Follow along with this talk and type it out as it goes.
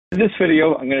In this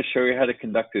video, I'm going to show you how to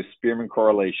conduct a Spearman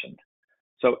correlation.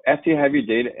 So after you have your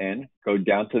data in, go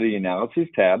down to the Analysis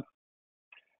tab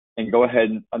and go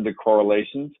ahead and under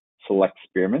Correlations, select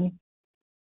Spearman.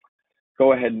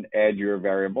 Go ahead and add your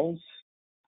variables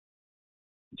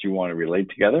that you want to relate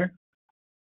together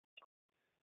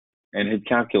and hit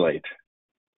Calculate.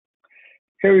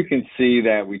 Here we can see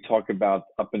that we talk about,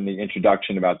 up in the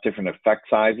introduction, about different effect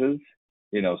sizes,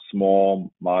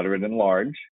 small, moderate, and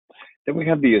large. Then we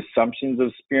have the assumptions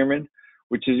of Spearman,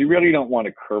 which is you really don't want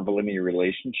a curvilinear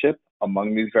relationship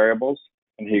among these variables.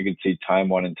 And here you can see time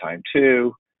 1 and time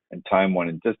 2, and time 1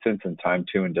 in distance, and time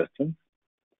 2 in distance.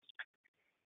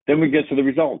 Then we get to the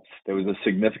results. There was a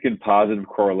significant positive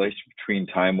correlation between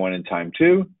time 1 and time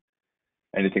 2.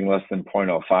 Anything less than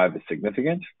 0.05 is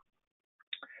significant.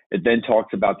 It then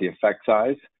talks about the effect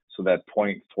size, so that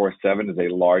 0.47 is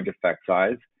a large effect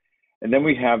size. And then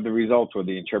we have the results, or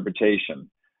the interpretation.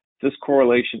 This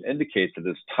correlation indicates that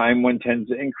as time 1 tends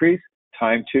to increase,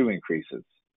 time 2 increases.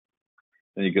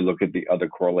 Then you can look at the other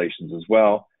correlations as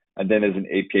well. And then as an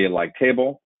APA-like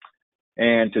table.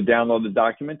 And to download the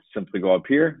document, simply go up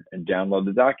here and download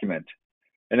the document.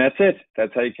 And that's it.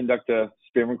 That's how you conduct a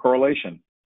Spearman correlation.